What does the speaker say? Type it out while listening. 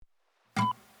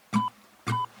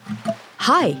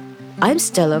Hi, I'm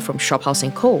Stella from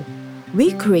Shophouse & Co.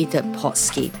 We created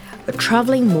Podscape, a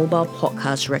traveling mobile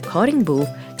podcast recording booth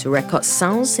to record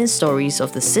sounds and stories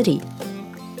of the city.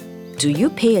 Do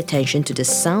you pay attention to the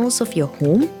sounds of your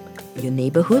home, your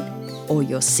neighborhood, or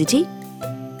your city?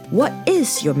 What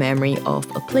is your memory of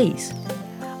a place?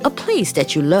 A place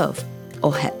that you love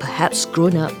or had perhaps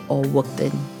grown up or worked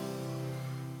in?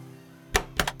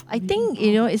 I think,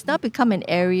 it's now become an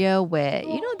area where,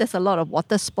 there's a lot of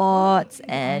water sports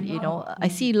and, I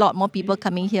see a lot more people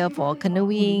coming here for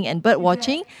canoeing and bird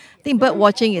watching. I think bird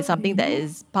watching is something that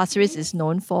is Pasir Ris is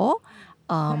known for.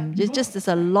 There's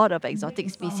a lot of exotic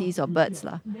species of birds.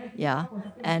 Yeah.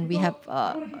 And we have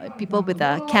people with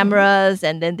cameras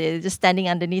and then they're just standing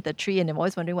underneath a tree and they're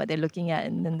always wondering what they're looking at.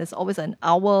 And then there's always an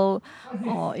owl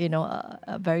or,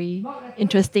 a very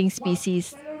interesting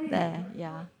species there.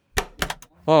 Yeah.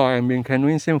 Oh, I've been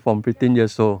canoeing since from 15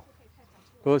 years old.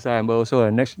 Because I'm also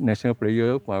a national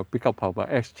player. I pick up our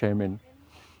ex-chairman.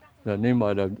 The name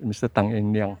of Mr. Tang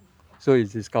Eng Liang. So he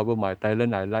discovered my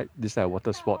talent. I like this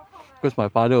water sport. Because my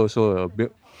father also a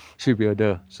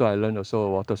shipbuilder. So I learned also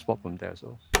water sport from there.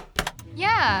 So.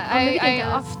 Yeah, I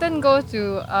often go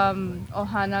to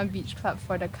Ohana Beach Club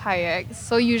for the kayaks.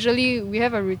 So usually we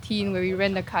have a routine where we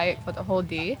rent the kayak for the whole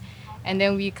day. And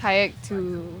then we kayak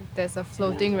there's a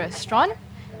floating restaurant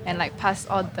and past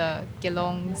all the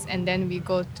gelongs, and then we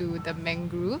go to the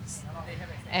mangroves,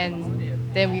 and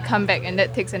then we come back, and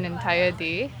that takes an entire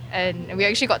day, and we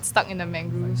actually got stuck in the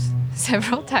mangroves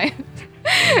several times.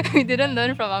 We didn't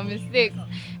learn from our mistakes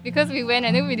because we went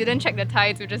and then we didn't check the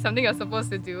tides, which is something you're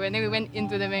supposed to do, and then we went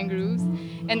into the mangroves,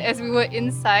 and as we were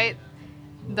inside,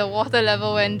 the water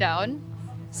level went down.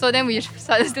 So then we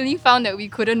suddenly found that we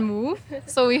couldn't move,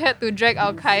 so we had to drag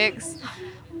our kayaks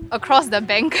across the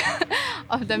bank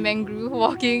of the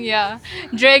mangrove,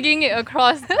 dragging it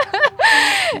across.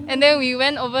 And then we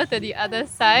went over to the other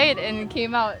side and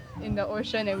came out in the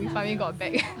ocean and we finally got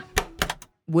back.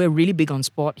 We're really big on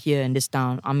sport here in this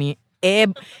town. I mean,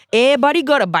 everybody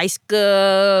got a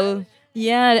bicycle.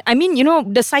 Yeah, I mean,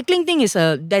 the cycling thing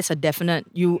that's a definite.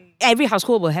 Every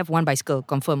household will have one bicycle,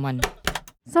 confirm one.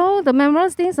 So the memorable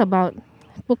things about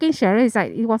booking chalet is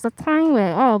it was a time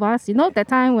where all of us, that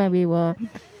time when we were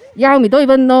young, we don't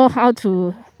even know how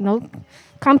to,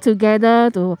 come together,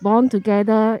 to bond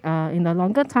together in the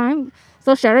longer time.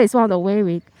 So chalet is one of the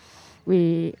way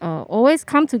we always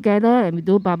come together and we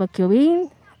do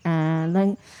barbecuing. And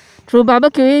then through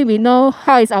barbecuing, we know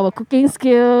how is our cooking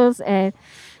skills and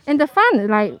the fun.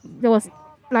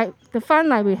 The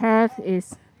fun we have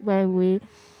is when we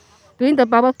doing the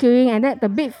barbecuing and then the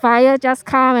big fire just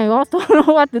come and we all don't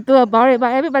know what to do about it.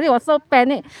 But everybody was so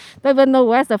panicked, don't even know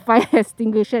where's the fire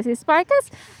extinguisher. But I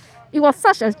guess it was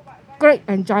such a great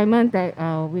enjoyment that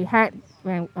we had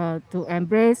when to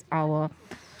embrace our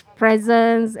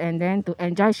presence and then to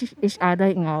enjoy each other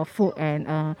in our food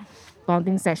and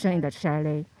bonding session in the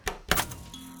chalet.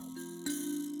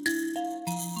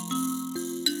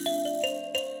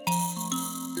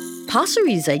 Pasir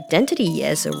Ris' identity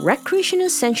as a recreational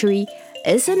sanctuary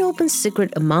is an open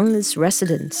secret among its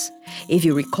residents. If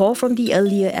you recall from the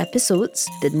earlier episodes,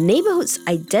 the neighborhood's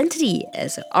identity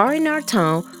as an R&R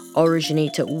town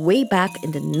originated way back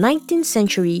in the 19th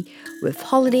century with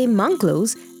holiday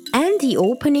bungalows and the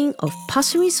opening of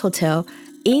Pasir Ris Hotel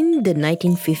in the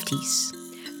 1950s.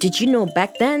 Did you know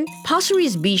back then, Pasir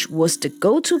Ris Beach was the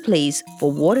go-to place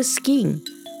for water skiing?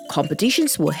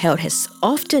 Competitions were held as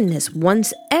often as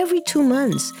once every 2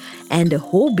 months, and the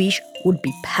whole beach would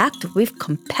be packed with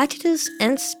competitors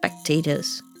and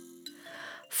spectators.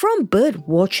 From bird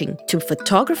watching to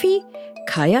photography,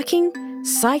 kayaking,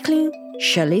 cycling,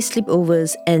 chalet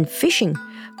sleepovers, and fishing,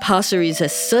 Pasir Ris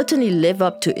has certainly lived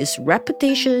up to its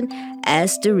reputation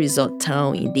as the resort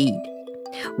town indeed.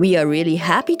 We are really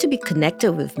happy to be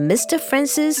connected with Mr.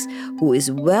 Francis, who is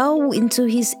well into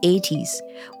his 80s.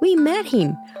 We met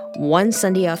him one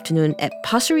Sunday afternoon at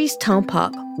Pasir Ris Town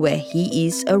Park, where he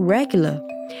is a regular.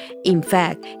 In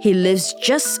fact, he lives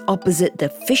just opposite the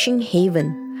fishing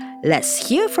haven. Let's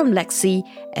hear from Lexi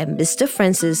and Mr.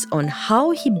 Francis on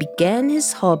how he began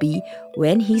his hobby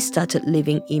when he started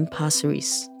living in Pasir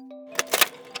Ris.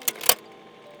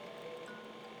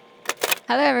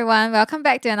 Hello everyone, welcome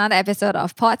back to another episode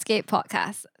of Podscape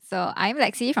Podcast. So I'm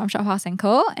Lexi from Shophouse &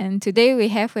 Co. and today we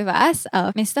have with us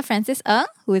Mr. Francis Ng,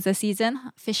 who is a seasoned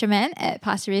fisherman at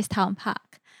Pasir Ris Town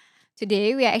Park.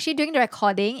 Today we are actually doing the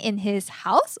recording in his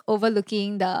house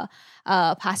overlooking the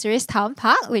Pasir Ris Town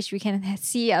Park, which we can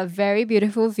see a very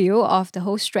beautiful view of the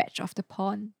whole stretch of the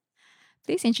pond.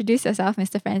 Please introduce yourself,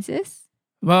 Mr. Francis.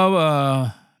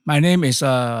 Well, my name is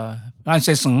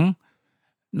Francis Ng.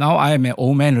 Now I am an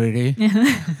old man already.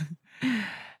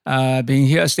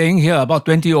 Staying here about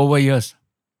 20 over years.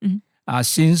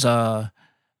 Since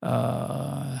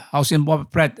housing board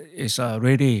flat is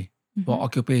ready for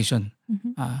occupation.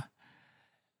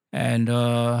 And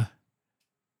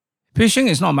fishing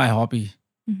is not my hobby.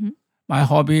 My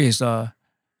hobby is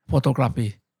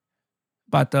photography.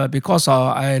 But because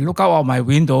I look out of my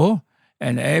window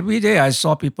and every day I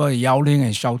saw people yelling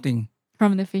and shouting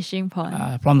From the fishing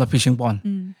pond. from the fishing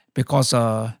pond. Because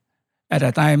at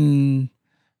that time,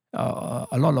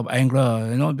 a lot of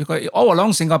angler, because all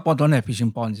along Singapore don't have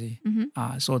fishing ponds. See?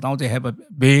 So now they have a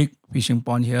big fishing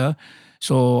pond here.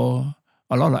 So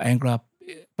a lot of angler,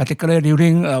 particularly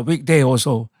during a weekday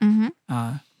also.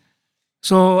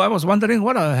 So I was wondering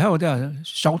what the hell they are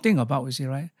shouting about, you see,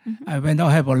 right? I went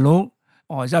out have a look.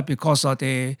 Or is that because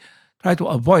they try to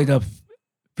avoid the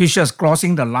fishes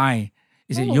crossing the line?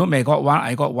 You see, you may got one,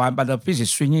 I got one, but the fish is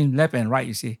swinging left and right,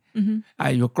 you see.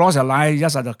 You cross a line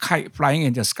just like a kite flying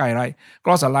in the sky, right?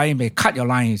 Cross a line, you may cut your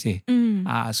line, you see.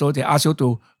 So they ask you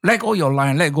to let go your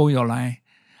line.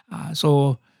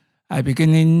 So I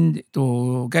beginning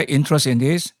to get interest in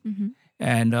this.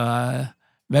 And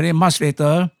very much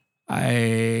later,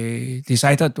 I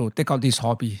decided to take out this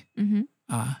hobby.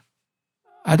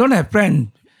 I don't have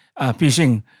friend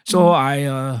fishing, so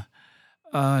I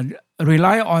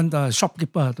rely on the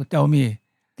shopkeeper to tell me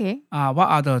what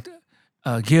are the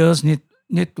gears need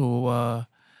to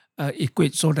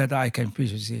equip so that I can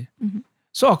fish, you see.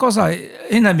 So of course,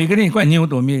 in the beginning, quite new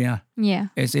to me. Yeah.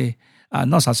 You see,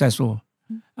 not successful.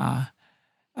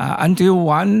 Until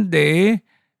one day,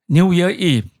 New Year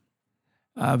Eve,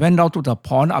 went out to the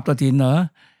pond after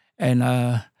dinner, and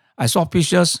I saw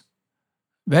fishes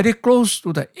very close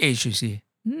to the edge, you see.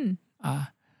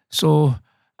 So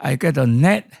I get a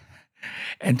net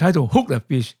and try to hook the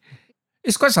fish.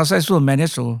 It's quite successful,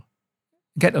 managed to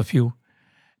get a few.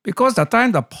 Because the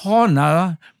time the pond,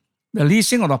 the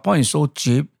leasing of the pond is so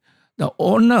cheap, the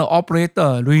owner,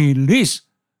 operator release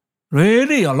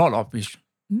really a lot of fish.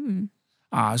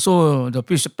 So the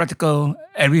fish practical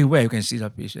everywhere you can see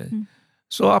the fish.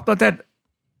 So after that,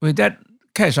 with that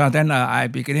cash, then I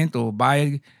beginning to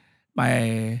buy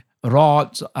my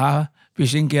rods,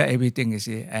 fishing gear, everything, you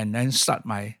see, and then start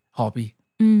my hobby.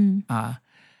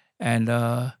 And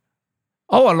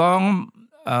all along,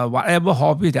 whatever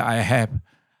hobby that I have,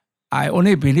 I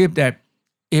only believe that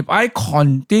if I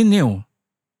continue,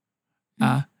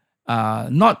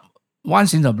 not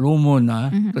once in the blue moon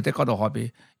to take out the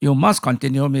hobby, you must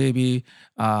continue maybe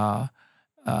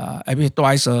every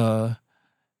twice a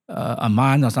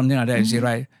month or something like that, you see,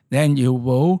 right? Then you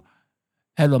will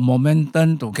have a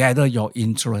momentum to gather your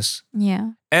interest.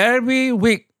 Yeah. Every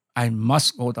week, I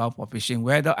must go down for fishing,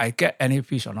 whether I get any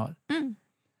fish or not.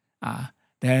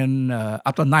 Then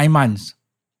after 9 months,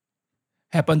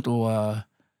 happened to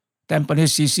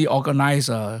Tampines CC organize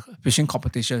a fishing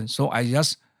competition. So I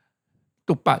just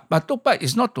took part. But took part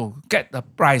is not to get the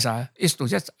prize, it's to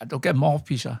just to get more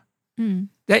fish. Then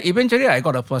eventually I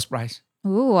got the first prize.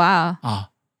 Oh, wow.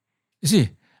 You see,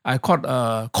 I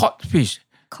caught fish.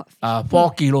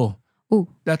 4 kilo. Ooh.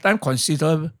 That time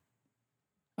considered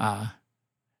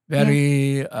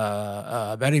very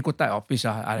good type of fish.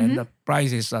 And the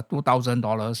price is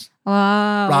 $2,000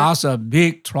 Wow. plus a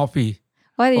big trophy.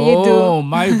 What did you do? Oh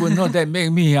my goodness, that made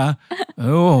me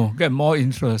get more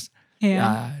interest.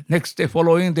 Yeah. Next day,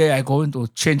 following day, I go to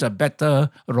change a better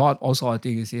rod, all sort of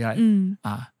things. You see, right?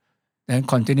 Then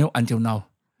continue until now.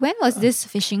 When was this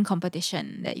fishing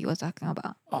competition that you were talking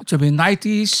about? It should be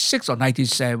 96 or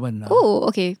 97. Oh,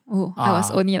 okay. Oh, I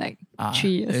was only like 3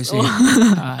 years old.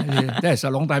 That's a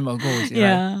long time ago. You see,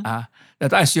 Yeah. right? That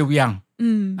time I'm still young.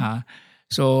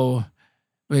 So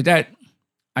with that,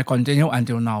 I continue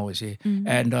until now, you see.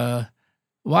 And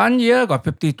 1 year got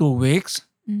 52 weeks,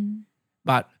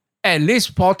 but at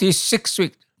least 46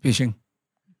 weeks fishing.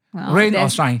 Wow, Rain or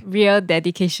that's shine. Real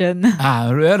dedication.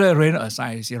 Really rain or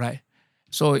shine, you see, right?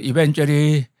 So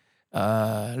eventually,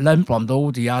 learn from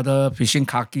the other fishing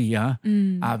kaki,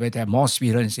 with have more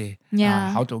experience,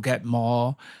 Yeah. how to get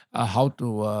more, how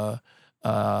to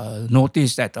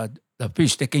notice that the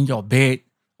fish taking your bait,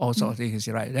 all sorts of things, you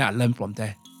see, right? Then I learned from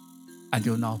there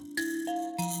until now.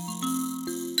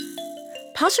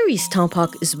 Pasir Ris Town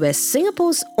Park is where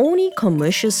Singapore's only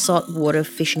commercial saltwater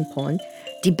fishing pond,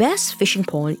 the Best Fishing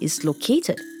Pond, is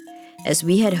located. As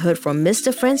we had heard from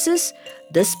Mr. Francis,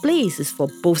 this place is for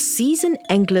both seasoned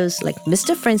anglers like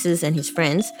Mr. Francis and his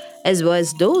friends, as well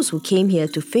as those who came here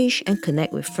to fish and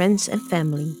connect with friends and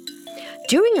family.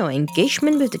 During our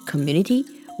engagement with the community,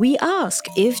 we asked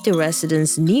if the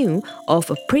residents knew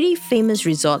of a pretty famous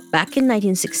resort back in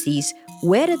 1960s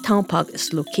where the town park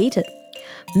is located.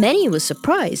 Many were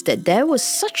surprised that there was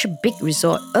such a big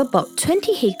resort, about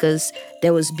 20 acres,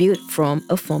 that was built from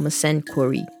a former sand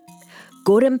quarry.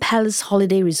 Golden Palace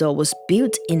Holiday Resort was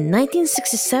built in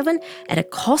 1967 at a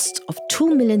cost of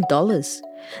 $2 million.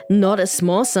 Not a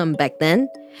small sum back then.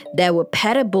 There were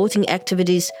paddle boating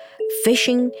activities,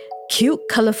 fishing, cute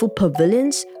colorful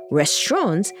pavilions,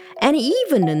 restaurants, and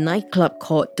even a nightclub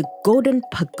called the Golden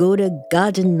Pagoda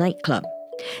Garden Nightclub.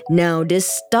 Now, this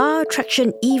star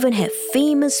attraction even had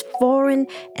famous foreign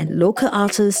and local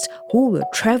artists who will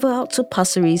travel out to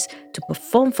Pasir Ris to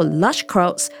perform for large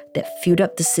crowds that filled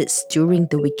up the seats during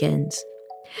the weekends.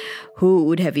 Who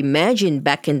would have imagined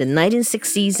back in the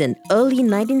 1960s and early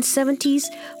 1970s,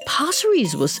 Pasir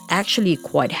Ris was actually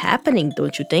quite happening,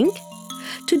 don't you think?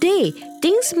 Today,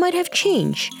 things might have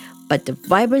changed, but the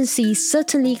vibrancy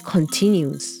certainly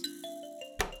continues.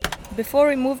 Before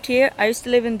we moved here, I used to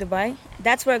live in Dubai.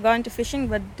 That's where I got into fishing,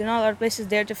 but there are not a lot of places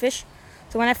there to fish.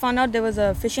 So when I found out there was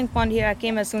a fishing pond here, I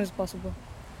came as soon as possible.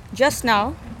 Just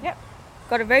now,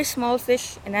 got a very small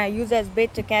fish, and I used it as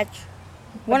bait to catch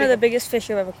one of the biggest fish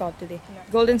I've ever caught today.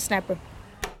 Golden snapper.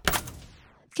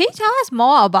 Can you tell us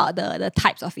more about the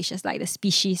types of fishes, like the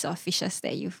species of fishes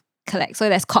that you collect? So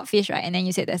there's codfish, right? And then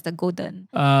you said there's the golden.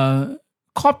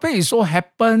 Codfish is so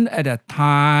happened at the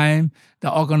time, the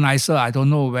organizer, I don't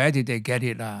know where did they get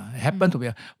it. It happened to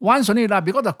be once only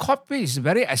because the codfish is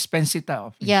very expensive type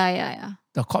of fish. Yeah.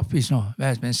 The codfish, no,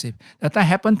 very expensive. That time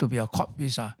happened to be a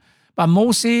codfish. But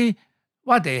mostly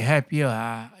what they have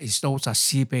here is those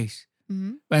sea bass.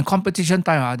 Mm-hmm. When competition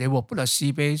time, they will put a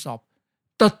sea bass of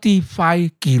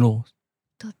 35 kilos.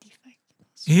 35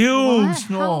 kilos. Huge, What?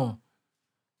 no.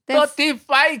 How?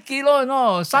 35 kilos,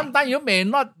 no. Sometimes you may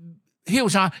not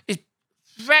huge, it's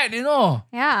fat, you know.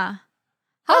 Yeah.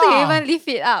 How do you even lift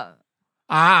it up?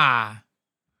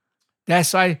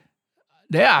 That's why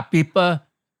there are people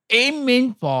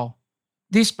aiming for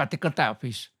this particular type of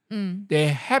fish. They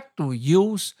have to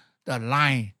use the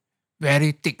line,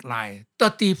 very thick line,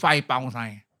 35 pound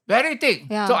line. Very thick.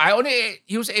 Yeah. So I only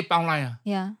use 8 pound line.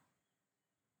 Yeah.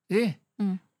 See?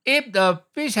 If the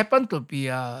fish happen to be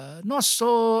not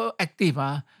so active,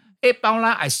 8 pound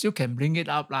line, I still can bring it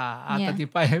up,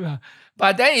 35.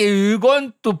 But then if you're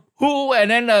going to pull and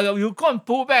then you go and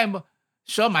pull back,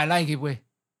 sure my line give way.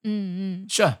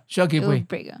 Sure give way.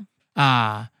 Break.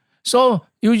 So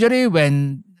usually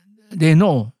when they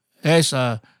know there's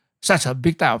such a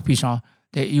big type of fish,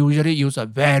 they usually use a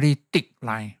very thick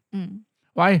line.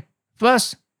 Why?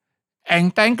 First,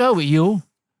 entangle with you,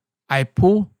 I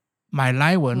pull, my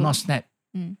line will not snap.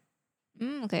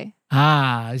 Okay.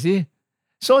 See?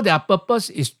 So their purpose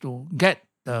is to get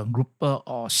the grouper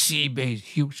or sea bass,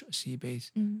 huge sea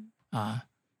bass.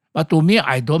 But to me,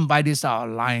 I don't buy this out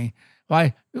of line.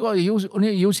 Why? Because you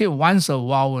only use it once a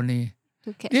while only.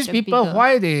 These people,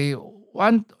 why they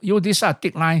want use this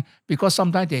thick line? Because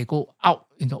sometimes they go out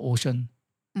in the ocean,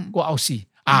 go out sea.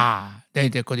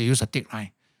 Then they're going to use a thick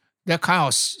line. That kind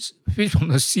of fish from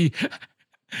the sea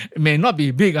may not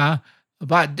be big,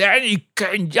 but then it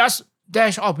can just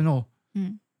dash off, you know.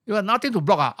 You have nothing to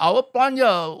block. Our pond here,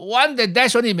 one that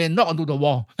dash only may knock onto the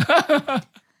wall.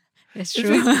 That's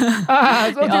true.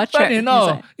 So different, you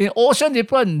know. In ocean,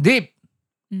 different, deep.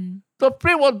 The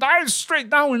fish will dive straight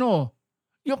down, you know.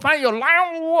 You find your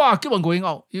line, keep on going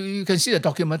out. You can see the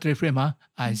documentary frame,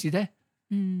 I see that.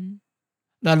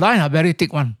 The line are very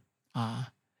thick one.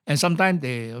 And sometimes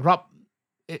they rub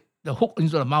the hook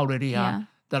into the mouth already.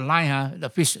 The line, the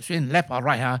fish swim left or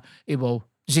right, it will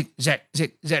zigzag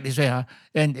this way.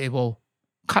 Then it will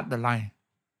cut the line.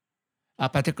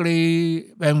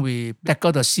 Particularly when we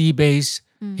tackle the sea bass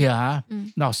here.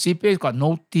 Now, sea bass got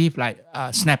no teeth like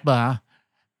snapper.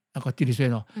 I got teeth this way,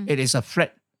 no. It is a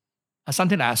flat,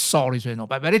 something like a saw this way, no.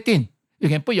 But very thin. You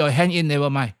can put your hand in, never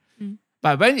mind.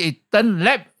 But when it turn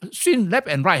left, swing left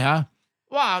and right,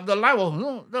 wow, the line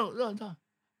will,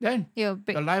 then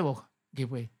the line will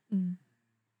give way.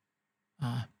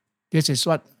 This is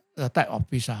what the type of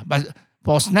fish are. But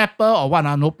for snapper or what,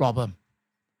 no problem.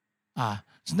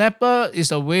 Snapper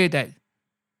is a way that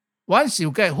once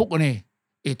you get hooked on it,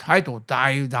 it try to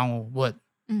dive downward.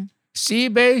 Sea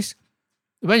bass,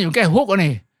 when you get hooked on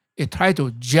it, it try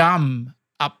to jump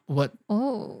upward.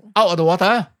 Out of the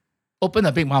water, open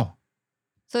a big mouth.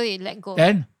 So you let go.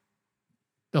 Then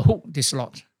the hook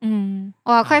dislodge.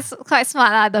 Oh, quite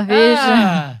smart, the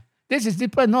fish. This is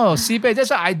different, no? Sea bass.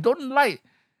 That's why I don't like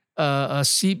a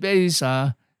sea bass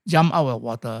jump out of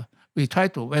water. We try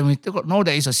to, when we know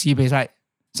there is a sea bass, right?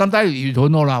 Sometimes you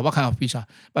don't know what kind of fish.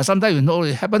 But sometimes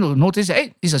you happen to notice,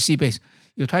 hey, it's a sea bass.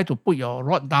 You try to put your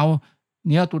rod down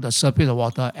near to the surface of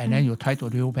water and then you try to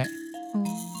reel back.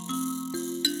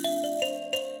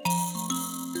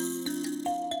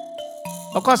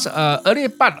 Of course, early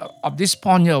part of this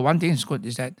pond here, one thing is good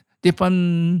is that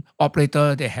different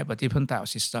operator, they have a different type of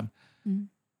system.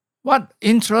 What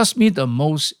interests me the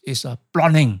most is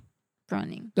prawning.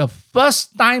 Prawning. The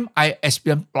first time I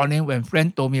experienced prawning, when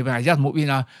friend told me, when I just moved in,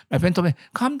 my friend told me,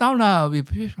 come down we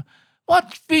fish.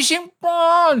 What fishing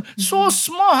prawn? So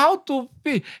small, how to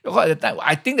fish? Because at the time,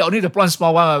 I think they only the prawn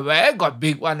small one. Where got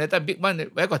big one? That big one,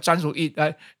 where got chance to eat?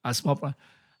 A small prawn.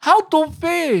 How to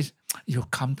fish? You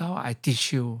come down, I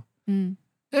teach you. Then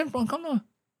prawn come down.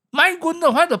 My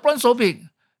goodness, why the prawn so big?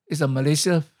 It's a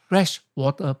Malaysia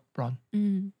freshwater prawn.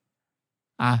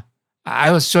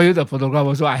 I will show you the photograph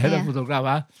also. I had a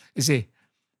photograph. You see,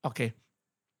 okay.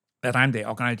 That time they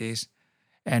organized this.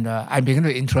 And I began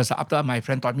to interest after my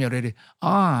friend taught me already.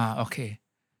 Okay.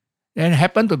 Then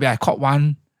happened to be I caught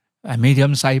one a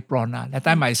medium-sized prawn. That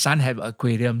time my son have an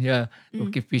aquarium here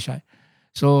to keep fish.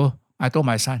 So I told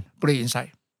my son, put it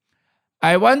inside.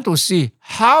 I want to see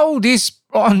how this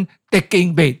prawn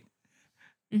taking bait.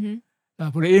 I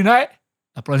put it in, right?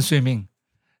 The prawn swimming.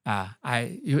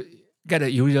 You get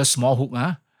a usual small hook.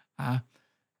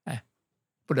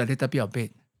 Put a little bit of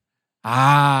bait. Then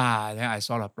I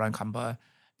saw the prawn come back.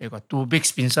 They got two big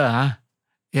pincer,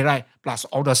 right? Plus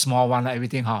all the small one,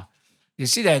 everything. You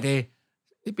see that the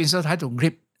pincer try to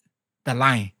grip the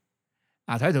line,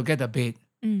 try to get the bait.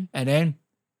 And then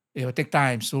it will take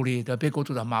time, slowly, the bait go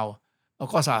to the mouth. Of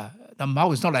course, the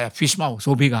mouth is not like a fish mouth,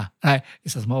 so big. Right?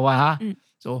 It's a small one.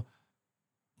 So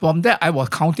from that, I was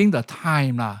counting the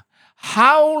time.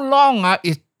 How long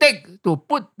it take to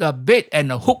put the bait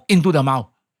and the hook into the mouth.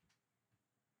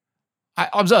 I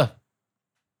observe.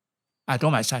 I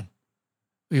told my son,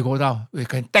 we go down, we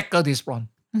can tackle this prawn.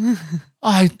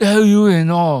 I tell you,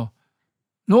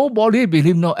 nobody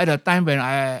believe at the time when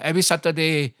every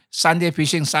Saturday, Sunday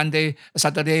fishing,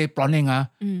 Saturday prawning,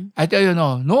 I tell you,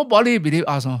 nobody believe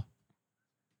us.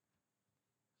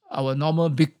 Our normal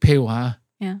big pail,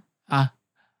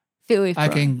 Filled with I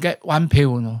prawn. can get one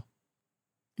pail,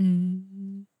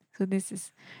 So this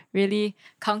is really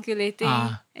calculating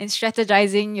and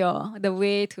strategizing the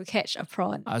way to catch a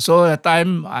prawn. So at the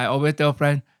time, I always tell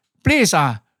friends, please,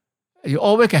 you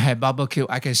always can have barbecue.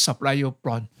 I can supply you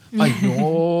prawn. I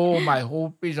know my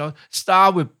whole fish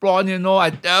start with prawn, I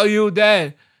tell you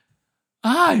that.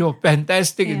 You're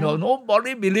fantastic,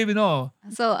 Nobody believe,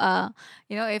 So,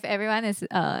 if everyone is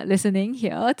listening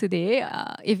here today,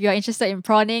 if you're interested in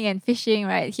prawning and fishing,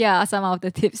 right, here are some of the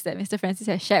tips that Mr. Francis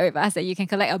has shared with us that you can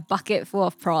collect a bucket full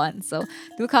of prawns. So,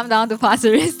 do come down to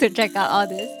Pasir Ris to check out all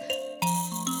this.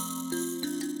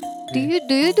 Do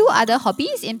you do other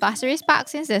hobbies in Pasir Ris Park,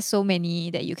 since there's so many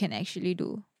that you can actually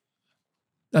do?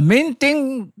 The main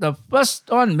thing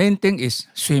is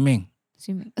swimming.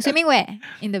 Swimming where?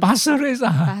 In the Pasir Ris.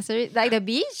 Pasir Ris, like the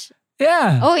beach?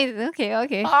 Yeah. Oh, okay.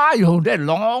 That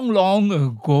long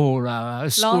ago,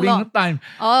 schooling time.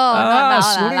 Oh, not now,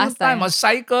 schooling last time. I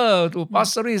cycle to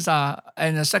Pasir Ris,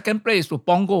 and the second place to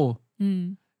Punggol.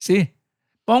 See,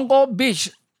 Punggol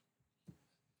Beach.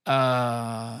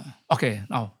 Okay,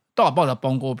 now talk about the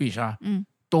Punggol Beach.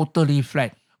 Totally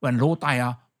flat. When low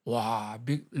tide,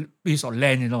 big piece of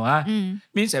land,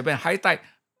 means that when high tide,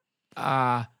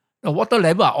 the water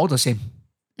level are all the same.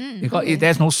 Because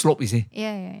there's no slope, you see.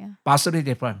 Yeah. Pasir Ris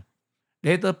different.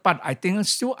 Later part, I think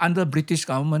still under British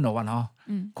government or what,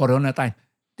 Corona time,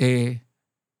 they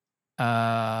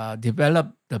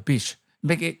develop the beach,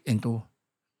 make it into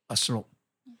a slope.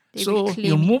 So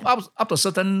you move up to a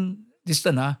certain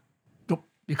distance, to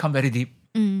become very deep.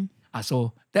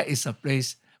 So that is a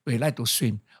place where you like to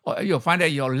swim. Or you'll find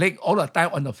that your leg all the time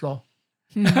on the floor.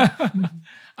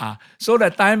 So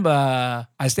that time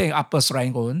I stay in Upper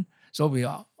Serangoon, so we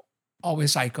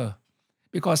always cycle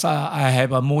because I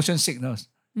have a motion sickness,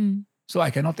 so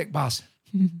I cannot take bus.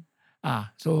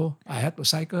 So I have to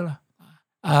cycle.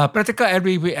 Practical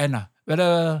every weekend,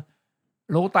 whether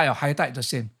low tide or high tide, the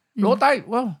same. Low tide,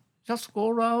 just go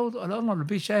around along on the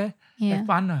beach, have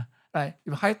fun. Like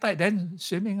if high tide, then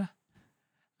swimming.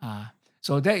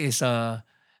 So that is the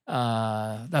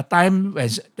time when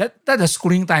that's the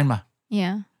schooling time.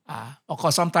 Of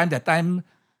course, sometimes that time,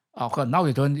 of course, now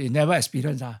you never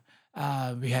experience.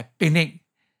 We have picnic.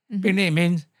 Picnic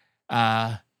means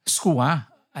school,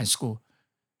 and school.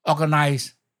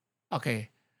 Organize. Okay.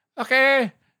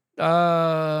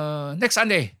 Next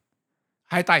Sunday,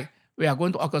 high tide, we are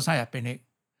going to organize a picnic.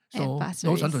 So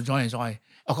those want to join.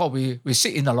 Of course, we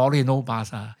sit in the lorry, no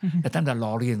bus. That time the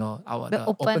lorry, the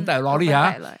open type lorry,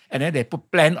 and then they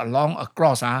put plan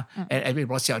across, and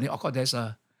everybody sit on it. Of course, there's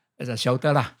a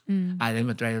shelter, and then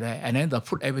we drive there, and then the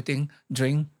food, everything,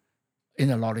 drink, in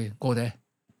the lorry, go there.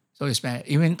 So it's bad.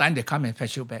 Even time they come and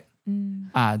fetch you back.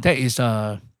 That is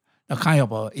a kind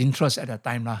of interest at the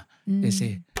time, they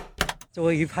say. So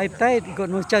if high tide, you got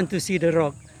no chance to see the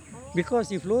rock.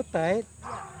 Because if low tide,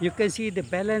 you can see the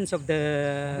balance of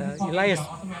the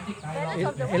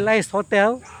Elias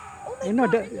Hotel. You know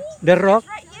the rock?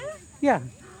 Yeah.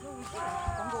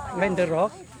 When the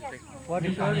rock, what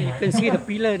you call it, you can see the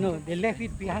pillar, no, they left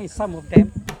it behind, some of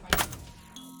them.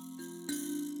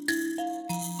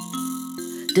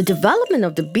 The development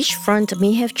of the beachfront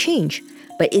may have changed,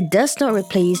 but it does not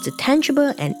replace the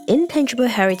tangible and intangible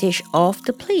heritage of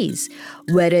the place,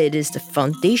 whether it is the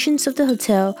foundations of the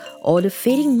hotel or the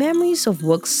fading memories of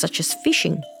works such as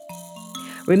fishing.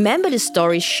 Remember the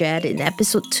stories shared in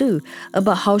episode 2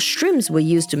 about how shrimps were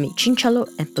used to make chinchalok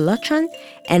and belacan,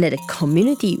 and that the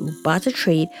community would barter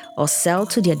trade or sell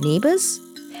to their neighbors?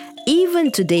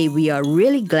 Even today, we are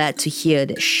really glad to hear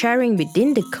that sharing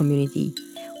within the community,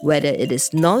 whether it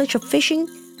is knowledge of fishing,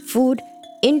 food,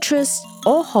 interests,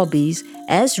 or hobbies,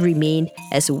 has remained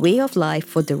as a way of life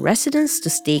for the residents to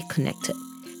stay connected.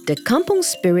 The kampong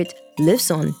spirit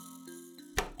lives on.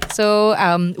 So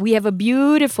we have a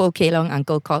beautiful Kelong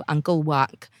uncle called Uncle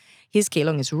Wak. His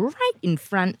Kelong is right in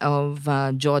front of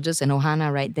George's and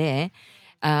Ohana right there.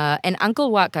 And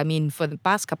Uncle Wak, I mean, for the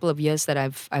past couple of years that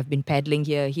I've been paddling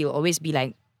here, he'll always be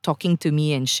like talking to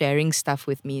me and sharing stuff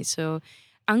with me. So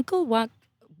Uncle Wak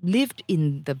lived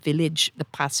in the village, the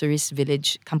Pasir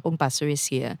village, Kampong Pasir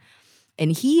here.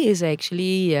 And he is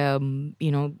actually,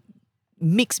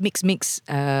 mix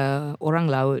orang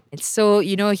laut. So,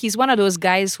 he's one of those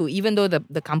guys who, even though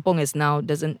the kampong is now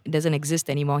doesn't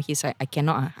exist anymore, he's like, I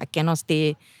cannot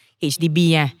stay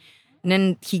HDB. And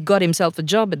then he got himself a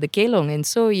job at the Kelong. And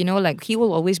so, he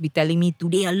will always be telling me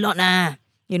today a lot,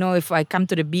 if I come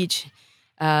to the beach.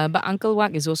 But Uncle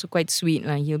Wak is also quite sweet.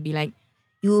 He'll be like,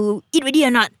 you eat ready or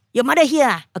not? Your mother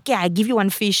here. Okay, I give you one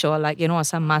fish or or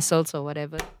some mussels or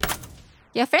whatever.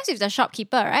 You're friends with the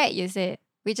shopkeeper, right? You said.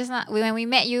 When we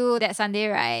met you that Sunday,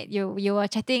 right? You were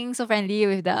chatting so friendly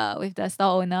with the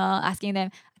store owner,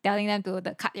 telling them to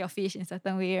cut your fish in a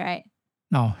certain way, right?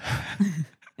 No.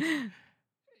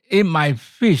 If my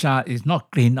fish is not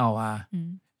clean out,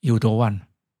 you don't want.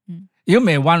 You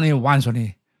may want it once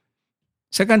only.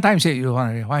 Second time say you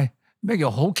want it. Why? Make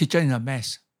your whole kitchen in a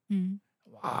mess.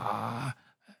 Wow.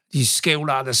 The scale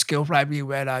fly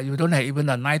everywhere. You don't have even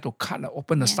a knife to cut,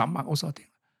 open the stomach, all sort of thing.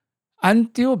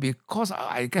 Until because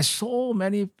I get so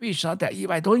many fish that if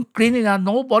I don't clean it,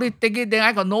 nobody take it, then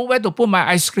I got nowhere to put my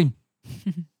ice cream.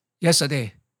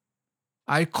 Yesterday,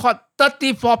 I caught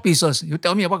 34 pieces. You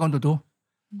tell me what I'm going to do.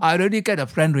 I already get a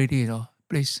friend ready,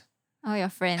 please. Oh, your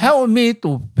friend. Help me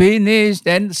to finish,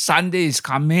 then Sunday is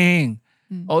coming.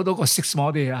 Although got 6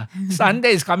 more days. Sunday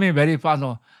is coming very fast.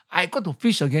 I got to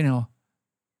fish again. What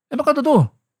am I going to do?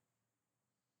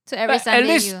 So every Sunday at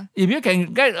least, if you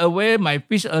can get away my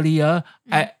fish earlier,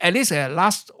 at least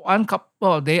last one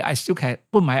couple of days, I still can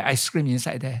put my ice cream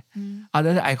inside there.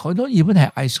 Otherwise, I don't even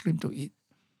have ice cream to eat.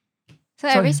 So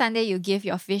every Sunday you give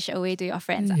your fish away to your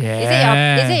friends?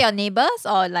 Yeah. Is it your neighbors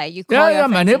or you call your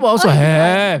friends? My neighbor also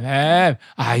have.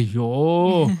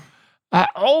 Aiyo. I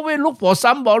always look for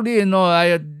somebody,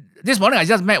 this morning I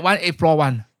just met one April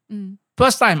one.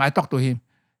 First time I talked to him.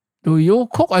 Do you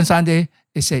cook on Sunday?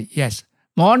 He said, yes.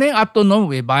 Morning, afternoon,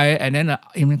 we buy and then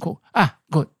evening cook.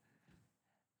 Good.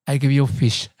 I give you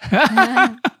fish.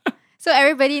 So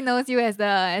everybody knows you as the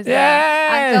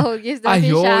uncle who gives the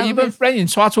fish. Even friend in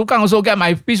Chua Chu Kang also get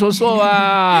my fish also.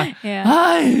 Yeah.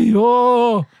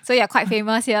 So you're quite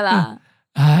famous here lah.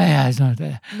 It's not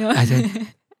that.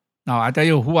 No. I tell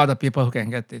you who are the people who can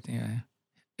get it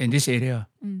in this area.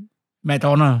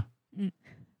 McDonald.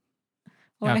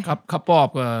 Couple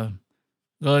of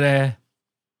girls there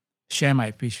share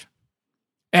my fish.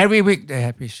 Every week they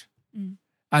have fish.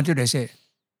 Until they say,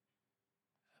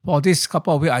 for this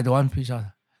couple of weeks, I don't want fish.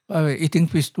 Eating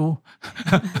fish too.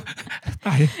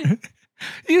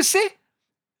 You see?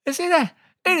 You see that?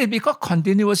 It is because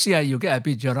continuously you get a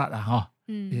bit Gerard.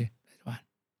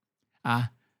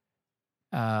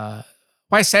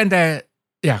 White sand there,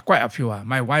 quite a few.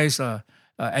 My wife's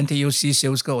NTUC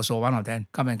sales girl also one of them.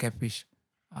 Come and get fish.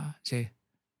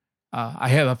 I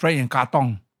have a friend in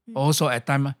Katong. Also at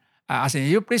time, I asked him,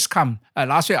 you please come.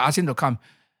 Last week I asked him to come.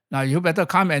 Now you better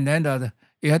come and then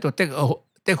you have to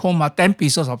take home 10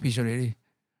 pieces of fish already.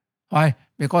 Why?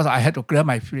 Because I had to clear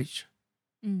my fridge.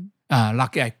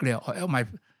 Lucky I clear.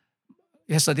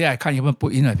 Yesterday I can't even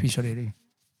put in a fish already.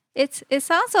 It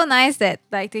sounds so nice that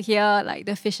to hear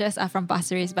the fishes are from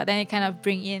Pasir Ris, but then it kind of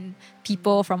bring in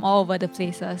people from all over the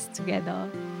places together.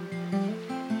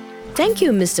 Thank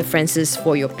you, Mr. Francis,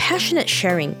 for your passionate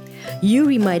sharing. You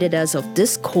reminded us of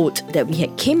this quote that we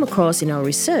had came across in our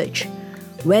research.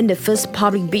 When the first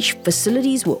public beach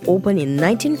facilities were opened in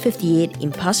 1958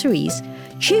 in Pasir Ris,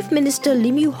 Chief Minister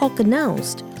Lim Yew Hock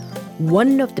announced,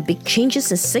 "One of the big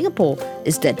changes in Singapore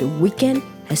is that the weekend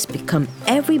has become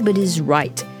everybody's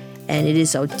right, and it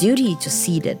is our duty to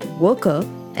see that the worker,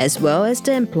 as well as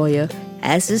the employer,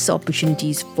 has these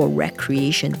opportunities for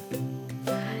recreation."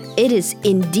 It is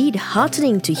indeed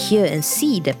heartening to hear and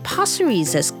see that Pasir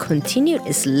Ris has continued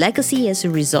its legacy as a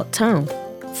resort town.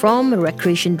 From a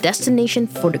recreation destination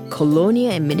for the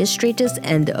colonial administrators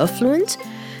and the affluent,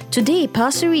 today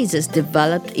Pasir Ris has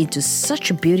developed into such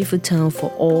a beautiful town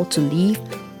for all to live,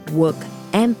 work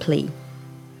and play.